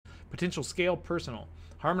Potential scale personal.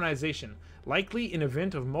 Harmonization. Likely in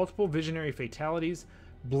event of multiple visionary fatalities.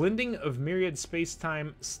 Blending of myriad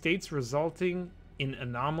space-time states resulting in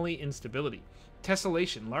anomaly instability.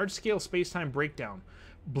 Tessellation. Large-scale space-time breakdown.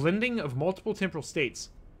 Blending of multiple temporal states.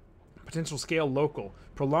 Potential scale local.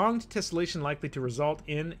 Prolonged tessellation likely to result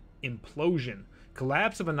in implosion.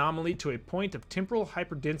 Collapse of anomaly to a point of temporal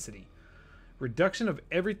hyperdensity. Reduction of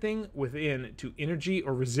everything within to energy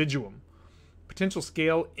or residuum. Potential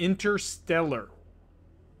scale interstellar.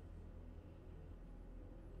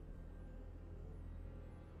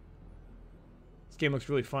 This game looks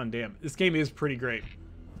really fun, damn. This game is pretty great.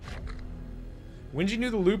 Wenji knew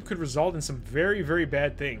the loop could result in some very, very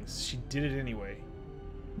bad things. She did it anyway.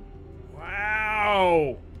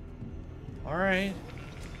 Wow! Alright.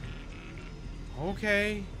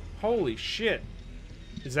 Okay. Holy shit.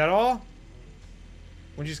 Is that all?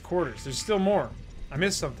 Wenji's quarters. There's still more. I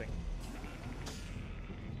missed something.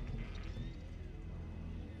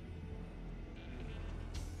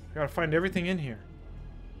 Gotta find everything in here.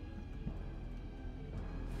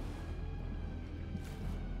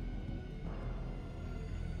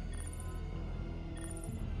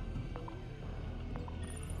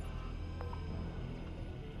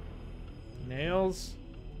 Nails.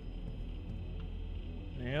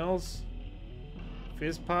 Nails.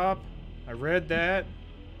 Fizz pop. I read that.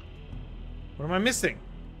 What am I missing?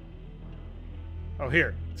 Oh,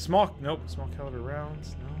 here. Small. Nope. Small caliber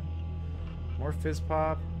rounds. No. More fizz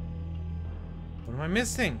pop. What am I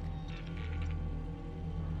missing?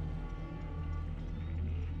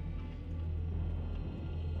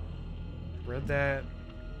 Read that.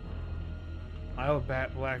 Isle of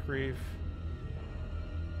Bat Black Reef.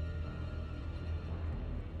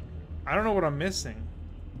 I don't know what I'm missing.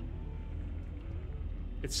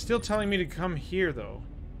 It's still telling me to come here, though.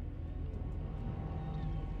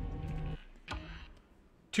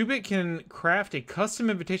 2-Bit can craft a custom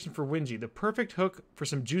invitation for Wenji. The perfect hook for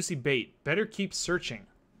some juicy bait. Better keep searching.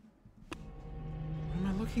 What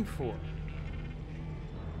am I looking for?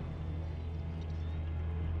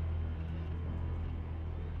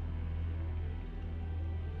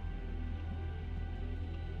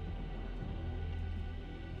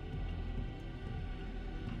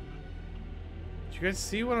 You guys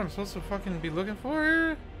see what I'm supposed to fucking be looking for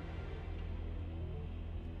here?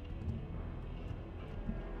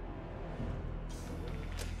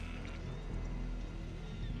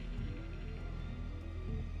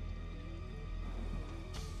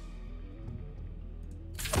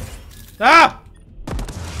 Ah!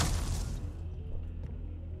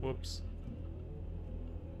 Whoops.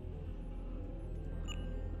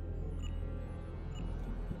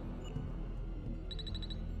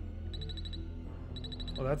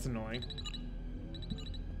 Oh, that's annoying.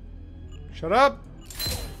 Shut up!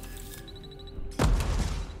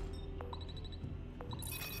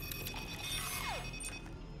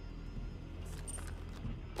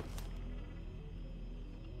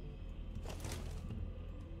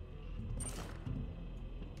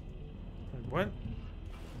 What?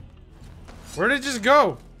 Where did it just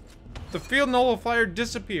go? The field nullifier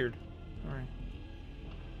disappeared. Alright.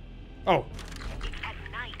 Oh. At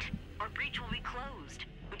night, our breach will be closed,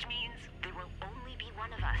 which means there will only be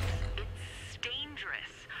one of us. It's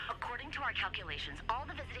dangerous. According to our calculations, all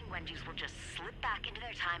the visiting Wenjis will just slip back into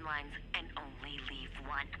their timelines and only leave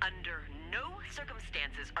one. Under no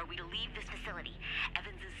circumstances are we to leave this facility.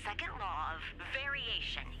 Evans' second law of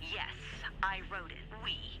variation. Yes, I wrote it.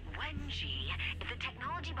 We, Wenji, if the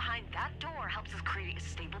technology behind that door helps us create a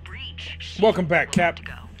stable breach. Welcome back, Cap.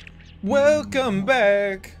 Welcome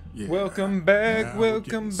back. Yeah. Welcome back. Now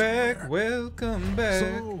Welcome back. somewhere. Welcome back.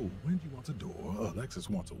 So, Wenji wants a door, Alexis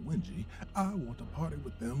wants a Wenji. I want to party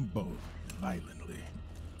with them both, violently.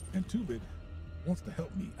 And 2-Bit wants to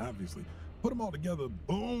help me, obviously. Put them all together,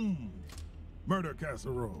 boom! Murder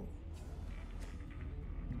casserole.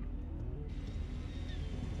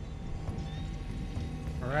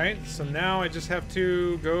 Alright, so now I just have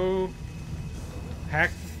to go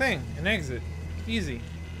hack the thing and exit. Easy.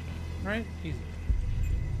 Right? Easy.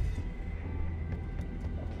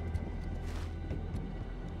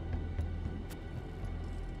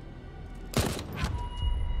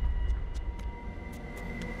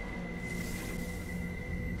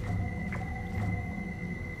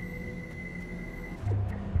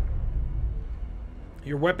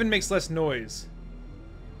 Your weapon makes less noise.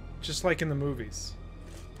 Just like in the movies.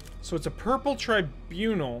 So it's a purple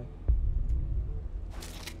tribunal.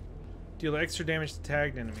 Deal extra damage to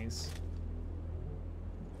tagged enemies.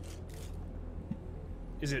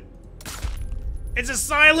 Is it? It's a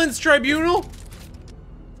silence tribunal?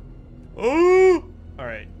 Oh!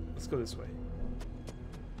 Alright, let's go this way.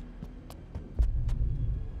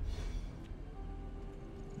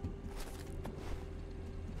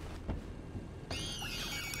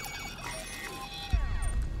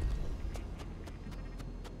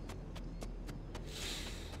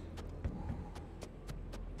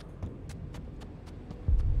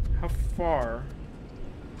 far.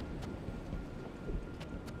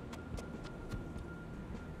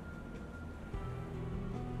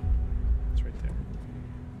 It's right there.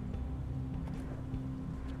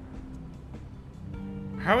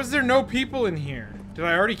 How is there no people in here? Did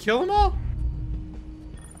I already kill them all?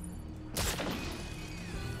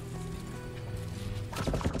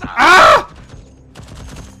 Ah!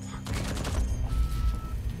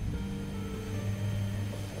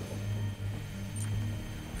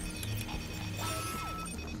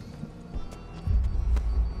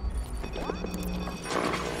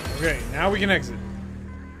 Okay, now we can exit.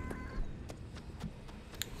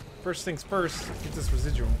 First things first, get this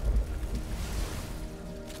residual.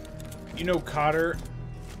 You know, Cotter,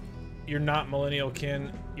 you're not millennial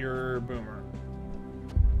kin, you're a boomer.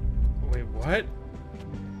 Wait, what?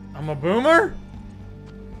 I'm a boomer?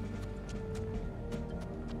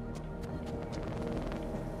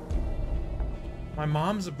 My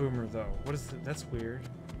mom's a boomer, though. What is that? That's weird.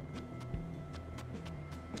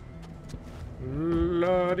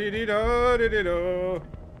 La-di-di-da-di-di-da.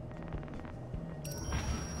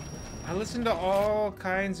 I listen to all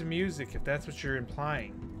kinds of music, if that's what you're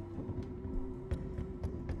implying.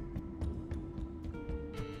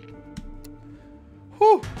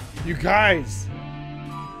 Whew! You guys!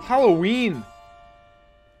 Halloween!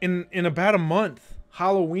 In about a month.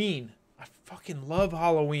 Halloween. I fucking love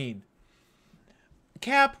Halloween.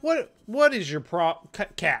 Cap, what is your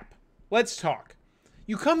Cap, let's talk.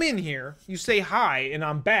 You come in here, you say hi, and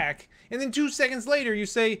I'm back, and then 2 seconds later you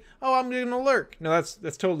say, oh, I'm gonna lurk. No,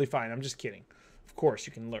 that's totally fine. I'm just kidding. Of course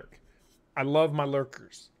you can lurk. I love my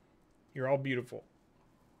lurkers. You're all beautiful.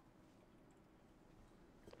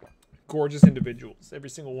 Gorgeous individuals, every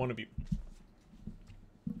single one of you.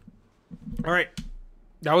 All right,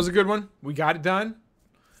 that was a good one. We got it done.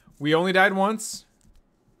 We only died once.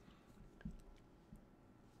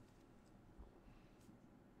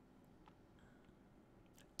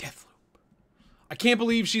 Deathloop. I can't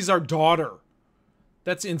believe she's our daughter.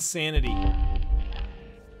 That's insanity.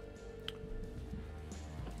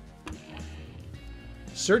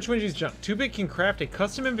 Search Wingy's junk. 2-Bit can craft a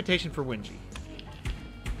custom invitation for Wingy.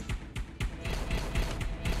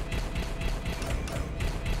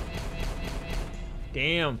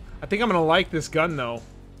 Damn. I think I'm gonna like this gun, though.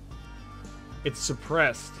 It's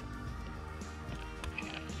suppressed.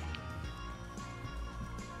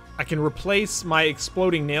 I can replace my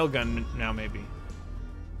exploding nail gun now, maybe.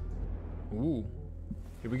 Ooh.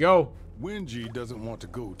 Here we go. Wingy doesn't want to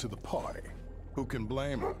go to the party. Who can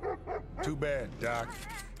blame her? Too bad, Doc.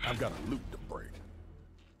 I've got a loop to break.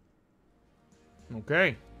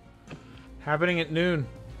 Okay. Happening at noon.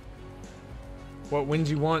 What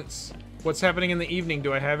Wingy wants. What's happening in the evening?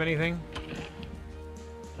 Do I have anything?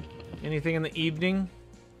 Anything in the evening?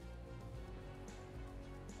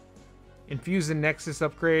 Infuse the Nexus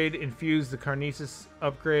upgrade. Infuse the Carnesis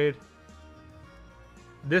upgrade.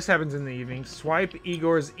 This happens in the evening. Swipe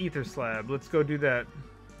Igor's Ether Slab. Let's go do that.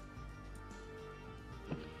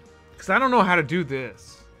 Because I don't know how to do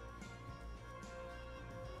this.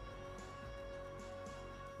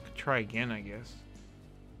 Could try again, I guess.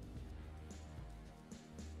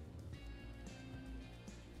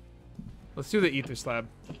 Let's do the Ether Slab.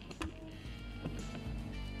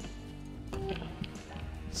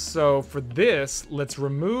 So for this, let's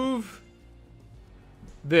remove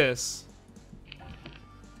this.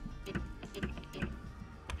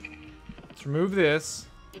 Let's remove this.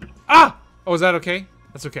 Ah! Oh, is that okay?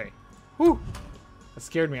 That's okay. Whew! That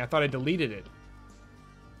scared me. I thought I deleted it.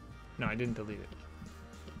 No, I didn't delete it.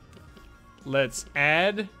 Let's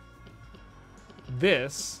add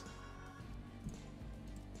this.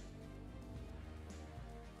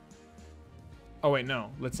 Oh, wait, no.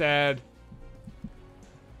 Let's add...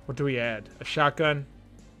 What do we add? A shotgun?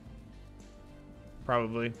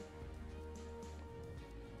 Probably.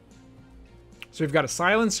 So we've got a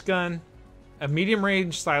silenced gun, a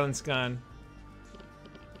medium-range silenced gun,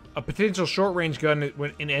 a potential short-range gun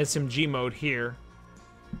in SMG mode here,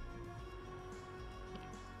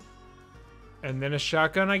 and then a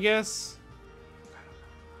shotgun, I guess?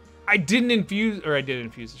 I didn't infuse... Or I did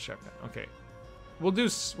infuse the shotgun. Okay. We'll do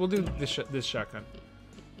this shotgun.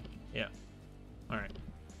 Yeah. All right.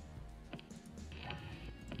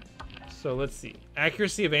 So let's see.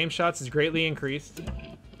 Accuracy of aim shots is greatly increased.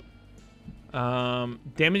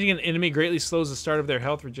 Damaging an enemy greatly slows the start of their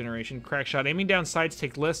health regeneration. Crack shot. Aiming down sights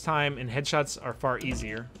take less time, and headshots are far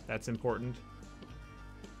easier. That's important.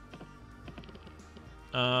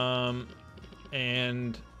 And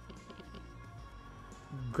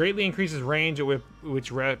greatly increases range at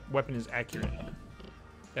which weapon is accurate.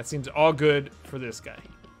 That seems all good for this guy.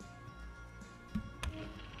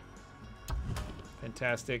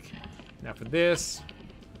 Fantastic. Now for this,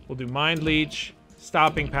 we'll do Mind Leech,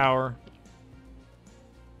 Stopping Power,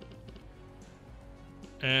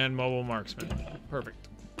 and Mobile Marksman. Perfect.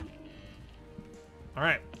 All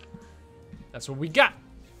right. That's what we got.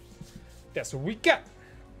 That's what we got.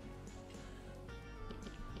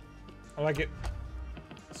 I like it.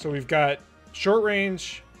 So we've got short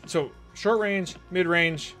range. So short range, mid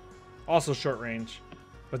range, also short range.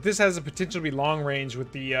 But this has the potential to be long range with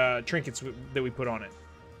the trinkets that we put on it.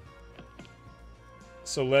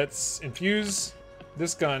 So let's infuse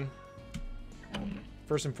this gun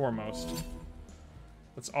first and foremost.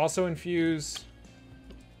 Let's also infuse.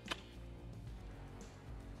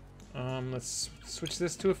 Let's switch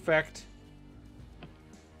this to effect.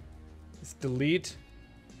 Let's delete.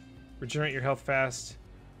 Regenerate your health fast.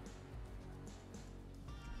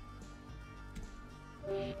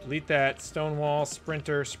 Delete that. Stonewall,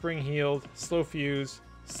 Sprinter, Spring Healed, Slow Fuse,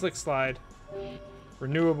 Slick Slide,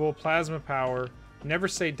 Renewable, Plasma Power, Never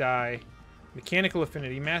Say Die, Mechanical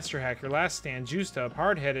Affinity, Master Hacker, Last Stand, Juiced Up,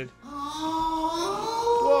 Hard-Headed.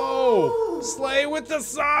 Whoa! Slay with the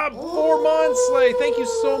sub! 4 months, Slay! Thank you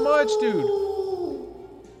so much, dude!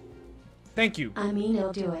 Thank you. I mean,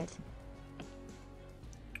 I'll do it.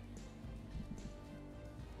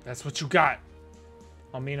 That's what you got.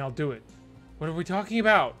 I mean, I'll do it. What are we talking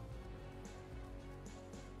about?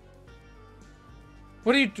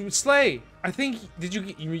 What do you do? Slay? I think, did you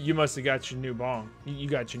get, you must have got your new bong. You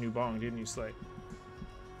got your new bong, didn't you, Slay?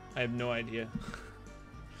 I have no idea.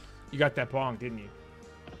 You got that bong, didn't you?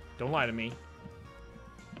 Don't lie to me.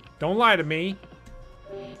 Don't lie to me.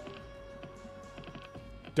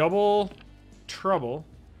 Double trouble.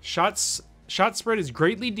 Shot spread is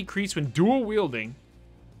greatly decreased when dual wielding.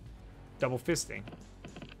 Double fisting.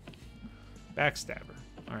 Backstabber.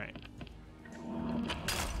 Alright.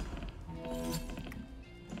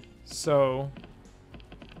 So.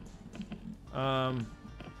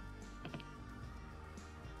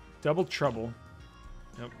 Double trouble.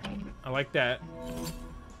 Yep. I like that.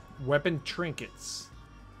 Weapon trinkets.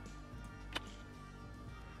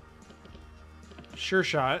 Sure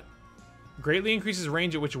shot. Greatly increases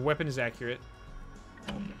range at which a weapon is accurate.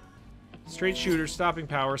 Straight shooter, stopping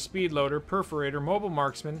power, speed loader, perforator, mobile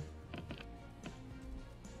marksman.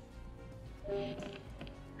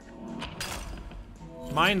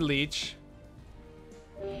 Mind leech.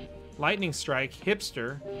 Lightning strike,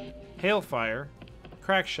 hipster, hailfire,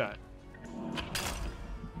 crack shot.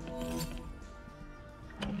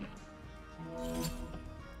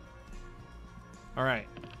 Alright,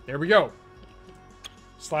 there we go.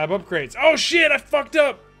 Slab upgrades. Oh shit, I fucked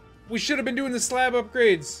up! We should have been doing the slab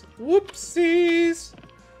upgrades. Whoopsies!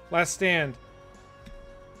 Last stand.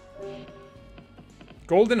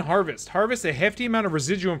 Golden harvest. Harvest a hefty amount of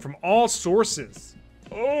residuum from all sources.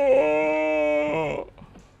 Oh!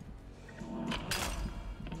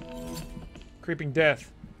 Creeping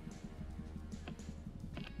death.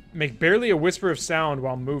 Make barely a whisper of sound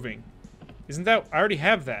while moving. Isn't that... I already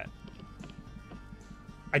have that.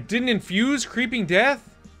 I didn't infuse creeping death?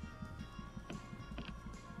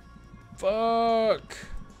 Fuck.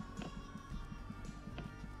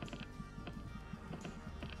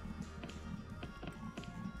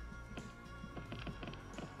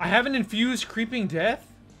 I haven't infused creeping death?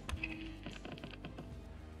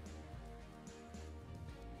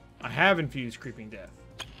 I have infused creeping death.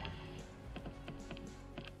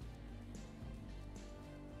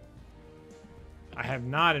 I have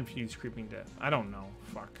not infused creeping death. I don't know.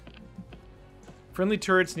 Fuck. Friendly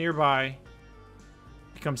turrets nearby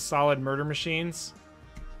become solid murder machines.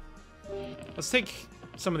 Let's take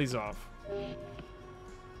some of these off.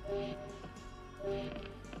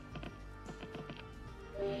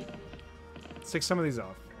 Let's take some of these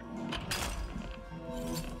off.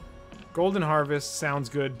 Golden harvest sounds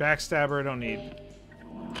good. Backstabber I don't need.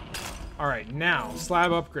 Alright, now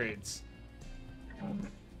slab upgrades.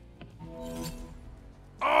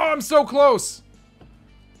 Oh, I'm so close!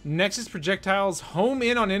 Nexus projectiles home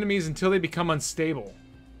in on enemies until they become unstable.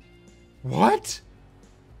 What?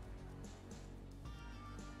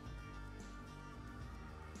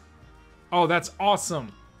 Oh, that's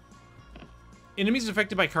awesome. Enemies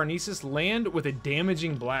affected by Carnesis land with a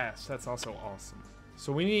damaging blast. That's also awesome.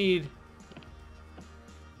 So we need...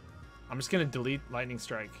 I'm just gonna delete Lightning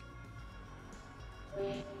Strike.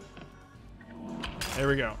 There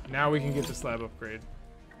we go. Now we can get the slab upgrade.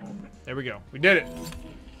 There we go. We did it.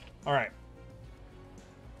 Alright.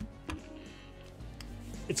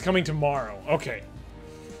 It's coming tomorrow. Okay.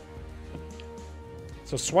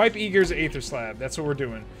 So swipe Igor's Aether Slab. That's what we're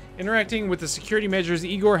doing. Interacting with the security measures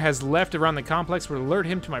Igor has left around the complex would alert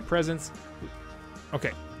him to my presence.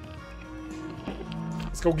 Okay.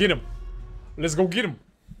 Let's go get him. Let's go get him.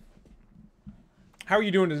 How are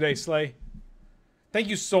you doing today, Slay? Thank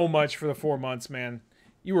you so much for the 4 months, man.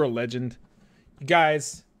 You were a legend. You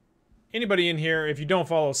guys, anybody in here, if you don't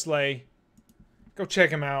follow Slay, go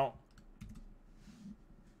check him out.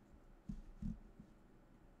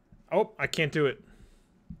 Oh, I can't do it.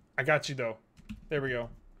 I got you, though. There we go.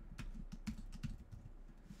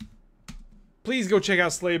 Please go check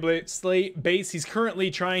out Slay Base. He's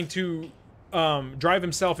currently trying to drive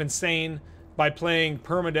himself insane by playing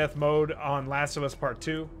permadeath mode on Last of Us Part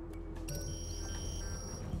 2. Let's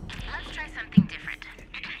try something different.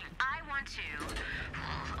 I want to...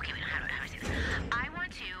 Okay, wait, how do I say this? I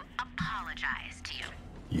want to apologize to you.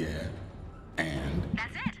 Yeah, and?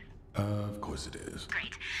 That's it. Of course it is.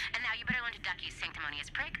 Great. And now you better learn to duck, you sanctimonious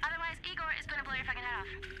prick. Otherwise, Igor is gonna blow your fucking head off.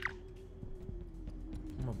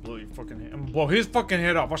 I'm gonna blow your fucking head. I'm gonna blow his fucking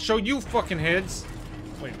head off. I'll show you fucking heads.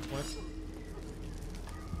 Wait, what?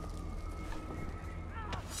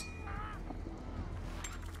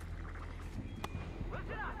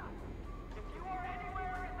 Listen up! If you are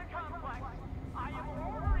anywhere in the complex, I am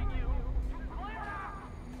ordering you to clear out!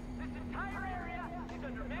 This entire area is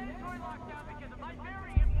under mandatory lockdown because of my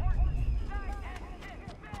very important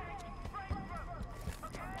scientific breakthrough!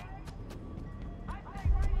 Okay? I say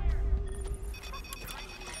right here!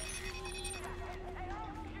 Hey, all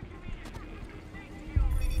you comedians, thank you!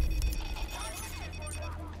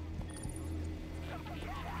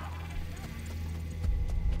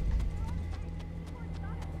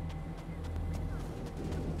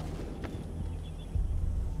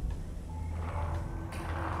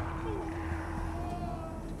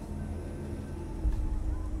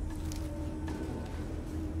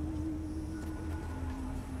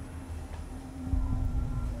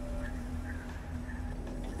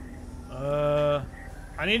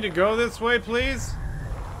 I need to go this way, please.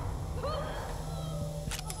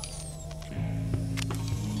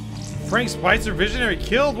 Frank Spicer, visionary,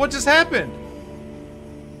 killed? What just happened?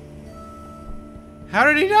 How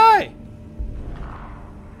did he die?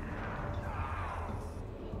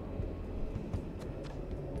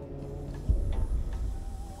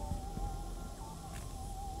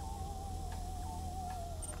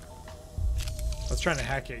 I was trying to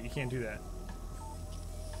hack it. You can't do that.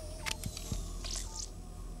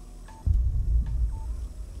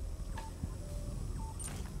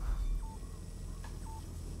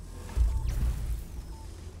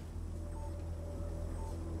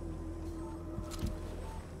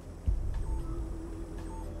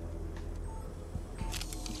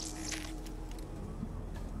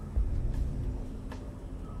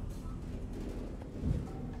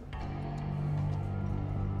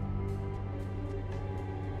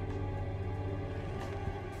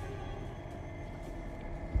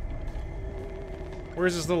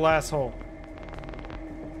 Where's this little asshole?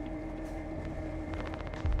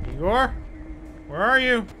 Igor? Where are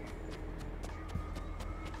you?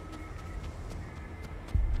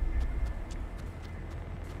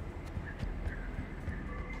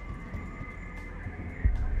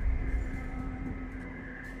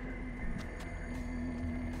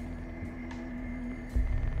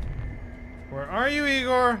 Where are you,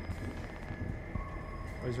 Igor? Oh,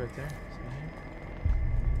 he's right there.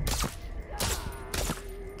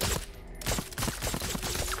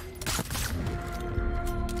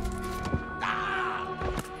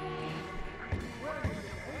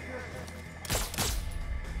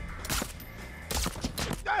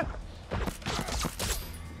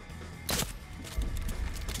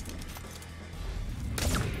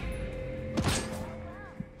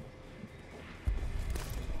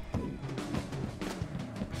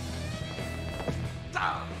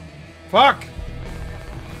 Fuck!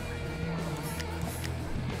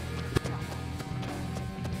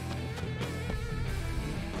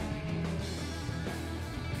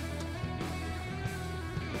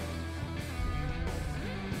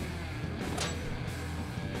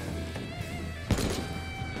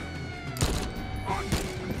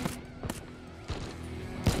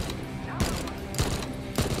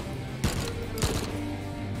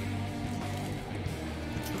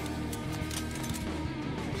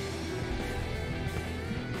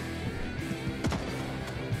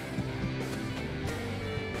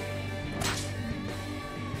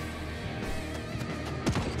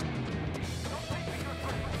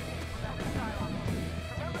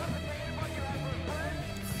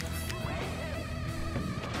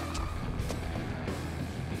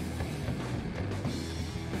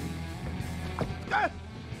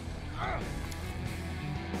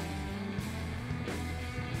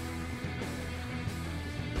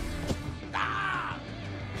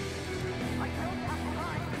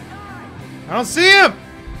 I don't see him!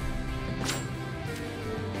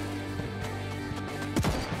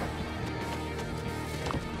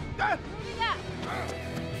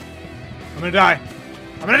 gonna die.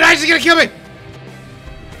 I'm gonna die. She's gonna kill me.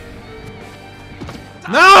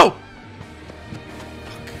 No!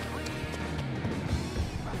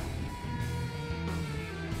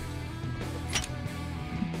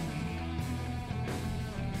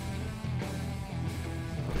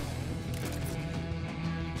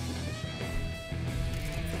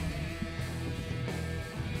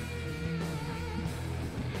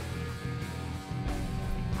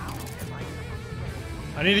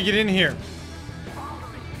 I need to get in here.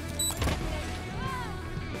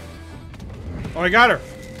 Oh, I got her.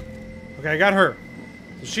 Okay, I got her.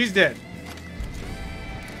 So she's dead.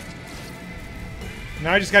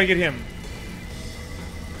 Now I just gotta get him.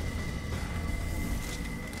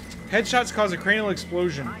 Headshots cause a cranial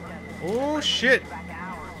explosion. Oh, shit.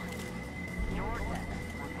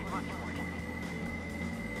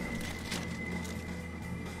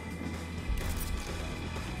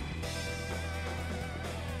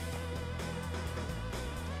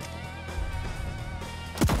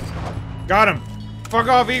 Got him. Fuck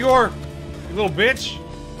off, Igor. You little bitch.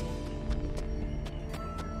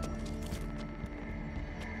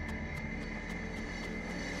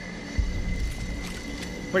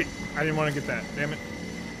 Wait, I didn't want to get that. Damn it.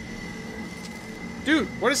 Dude,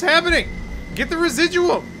 what is happening? Get the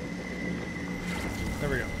residual. There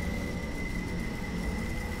we go.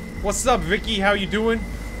 What's up, Vicky? How you doing?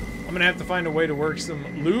 I'm gonna have to find a way to work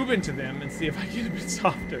some lube into them and see if I get a bit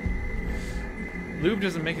softer. Lube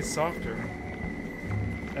doesn't make it softer.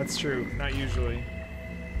 That's true. Not usually.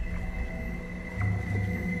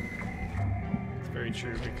 It's very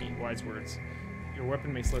true, Vicky. Wise words. Your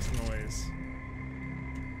weapon makes less noise.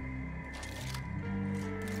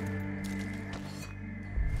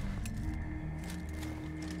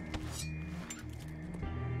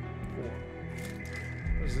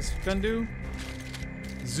 What does this gun do?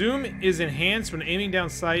 Zoom is enhanced when aiming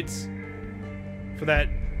down sights for that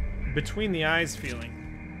between the eyes feeling.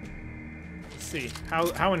 Let's see.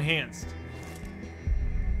 How enhanced?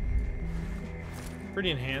 Pretty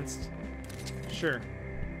enhanced. Sure.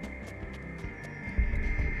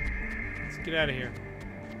 Let's get out of here.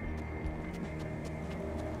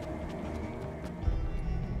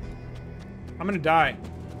 I'm gonna die.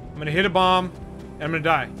 I'm gonna hit a bomb and I'm gonna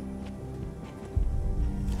die.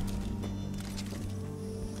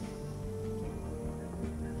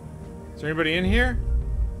 Is there anybody in here?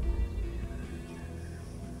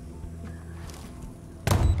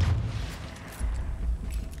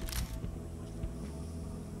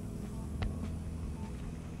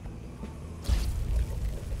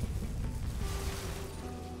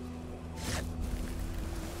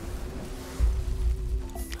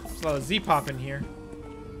 There's a lot of Z-pop in here.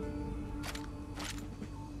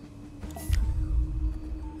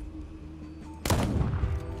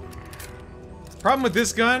 Problem with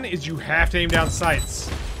this gun is you have to aim down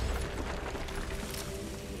sights.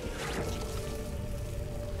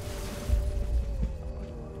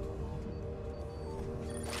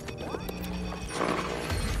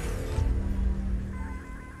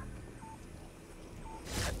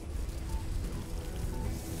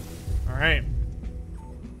 All right.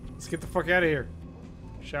 Let's get the fuck out of here.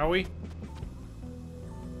 Shall we?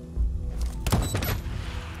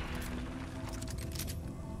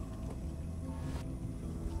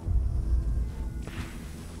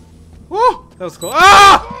 Woo! That was cool.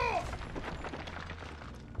 Ah!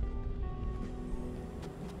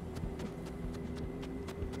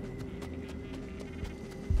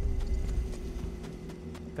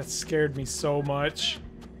 That scared me so much.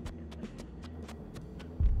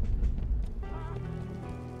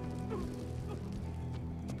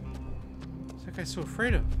 What's that guy so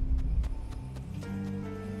afraid of?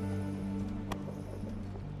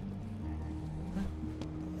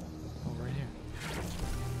 Oh, right here.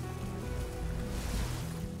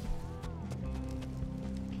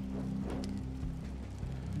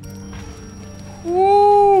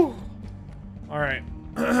 Woo! Alright.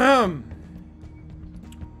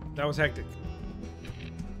 That was hectic.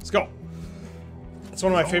 Let's go. It's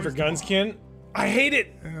one of my favorite guns, Ken. I hate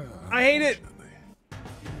it! I hate it!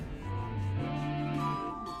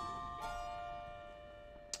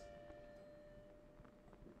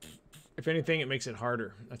 If anything, it makes it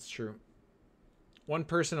harder. That's true. One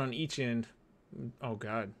person on each end. Oh,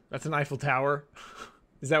 God. That's an Eiffel Tower.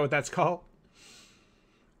 Is that what that's called?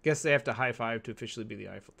 Guess they have to high five to officially be the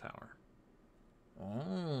Eiffel Tower.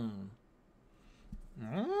 Oh.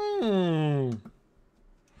 Mm.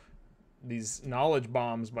 These knowledge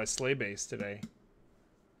bombs by Slaybase today.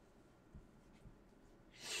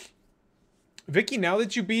 Vicky, now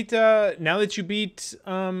that you beat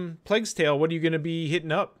Plague's Tale, what are you gonna be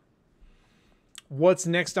hitting up? What's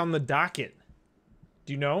next on the docket?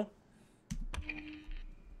 Do you know? I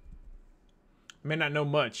may not know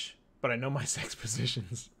much, but I know my sex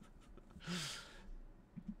positions.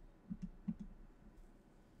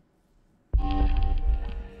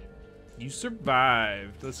 You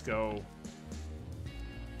survived. Let's go.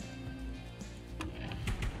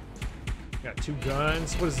 Got 2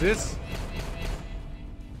 guns. What is this?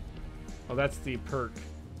 Oh, that's the perk.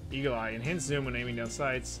 Eagle Eye. Enhanced zoom when aiming down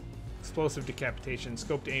sights. Explosive decapitation.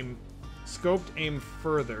 Scoped aim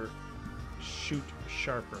further. Shoot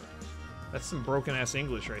sharper. That's some broken ass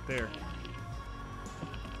English right there.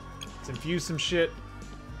 Let's infuse some shit.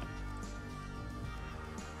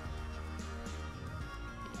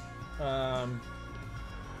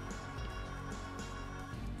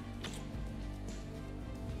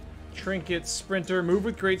 Trinket, sprinter, move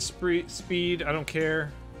with great speed. I don't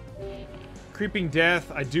care. Creeping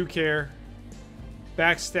death. I do care.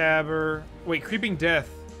 Backstabber. Wait, creeping death.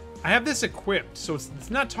 I have this equipped, so it's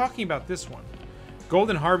not talking about this one.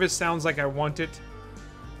 Golden harvest sounds like I want it.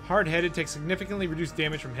 Hard-headed takes significantly reduced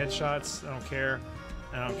damage from headshots. I don't care.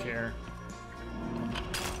 I don't care.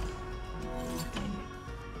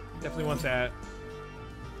 Definitely want that.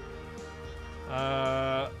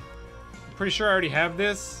 Pretty sure I already have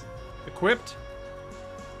this equipped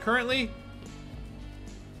currently.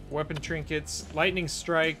 Weapon trinkets, lightning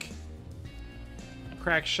strike,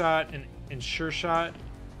 crack shot, and sure shot.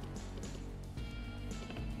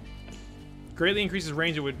 Greatly increases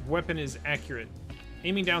range of weapon is accurate.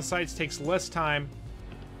 Aiming down sights takes less time.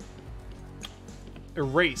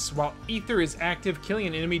 Erase. While ether is active, killing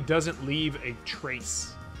an enemy doesn't leave a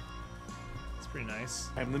trace. That's pretty nice.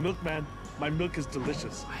 I'm the milkman. My milk is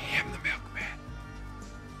delicious. I am the milkman.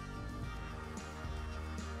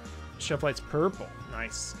 Chef light's purple.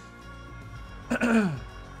 Nice.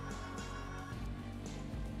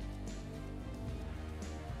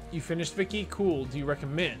 You finished, Vicky? Cool. Do you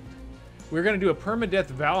recommend? We're going to do a permadeath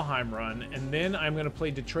Valheim run, and then I'm going to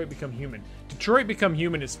play Detroit Become Human. Detroit Become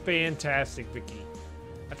Human is fantastic, Vicky.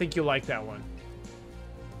 I think you'll like that one.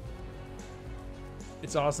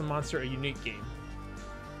 It's awesome, Monster, a unique game.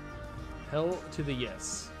 Hell to the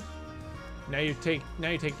yes. Now you're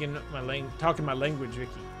talking my language,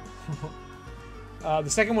 Vicky. The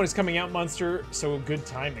second one is coming out, Monster, so good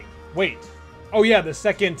timing. Wait. Oh yeah, the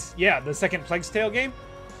second Plague's Tale game?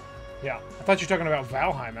 Yeah, I thought you were talking about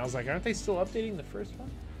Valheim. I was like, aren't they still updating the first one?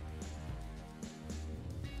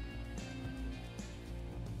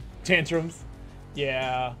 Tantrums.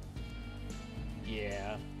 Yeah.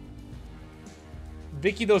 Yeah.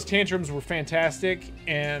 Vicky, those tantrums were fantastic,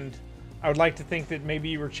 and I would like to think that maybe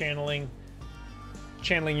you were channeling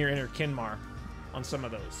your inner Kinmar on some of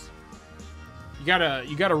those. You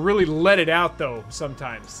gotta really let it out though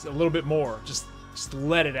sometimes. A little bit more. Just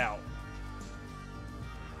let it out.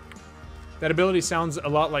 That ability sounds a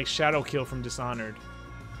lot like Shadow Kill from Dishonored.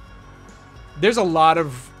 There's a lot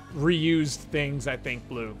of reused things, I think,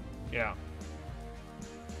 Blue. Yeah.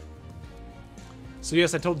 So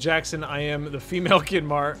yes, I told Jackson I am the female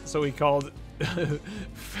Kinmar, so he called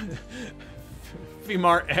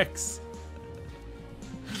Femar X.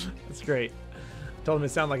 That's great. Told him it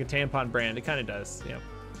sounded like a tampon brand. It kind of does. Yeah.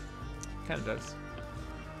 Kind of does.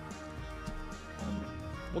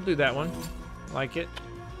 We'll do that one. Like it.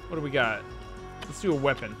 What do we got? Let's do a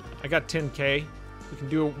weapon. I got 10k. We can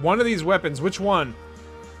do one of these weapons. Which one?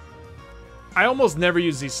 I almost never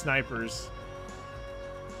use these snipers.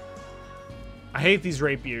 I hate these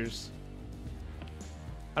rapiers.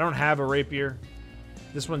 I don't have a rapier.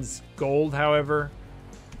 This one's gold, however.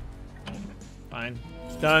 Fine.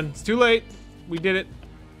 It's done. It's too late. We did it.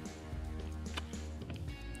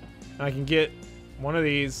 I can get one of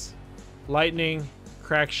these. Lightning,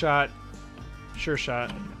 crack shot, sure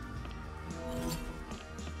shot.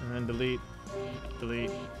 And then delete.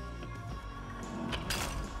 Delete.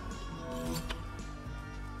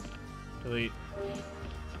 Delete.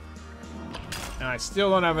 And I still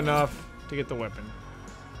don't have enough to get the weapon.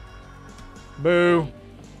 Boo.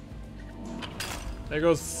 There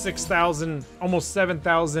goes 6,000, almost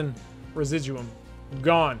 7,000 residuum.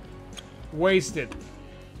 Gone. Wasted.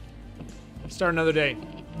 Start another day.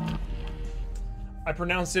 I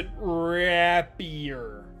pronounce it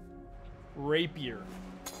rapier. Rapier.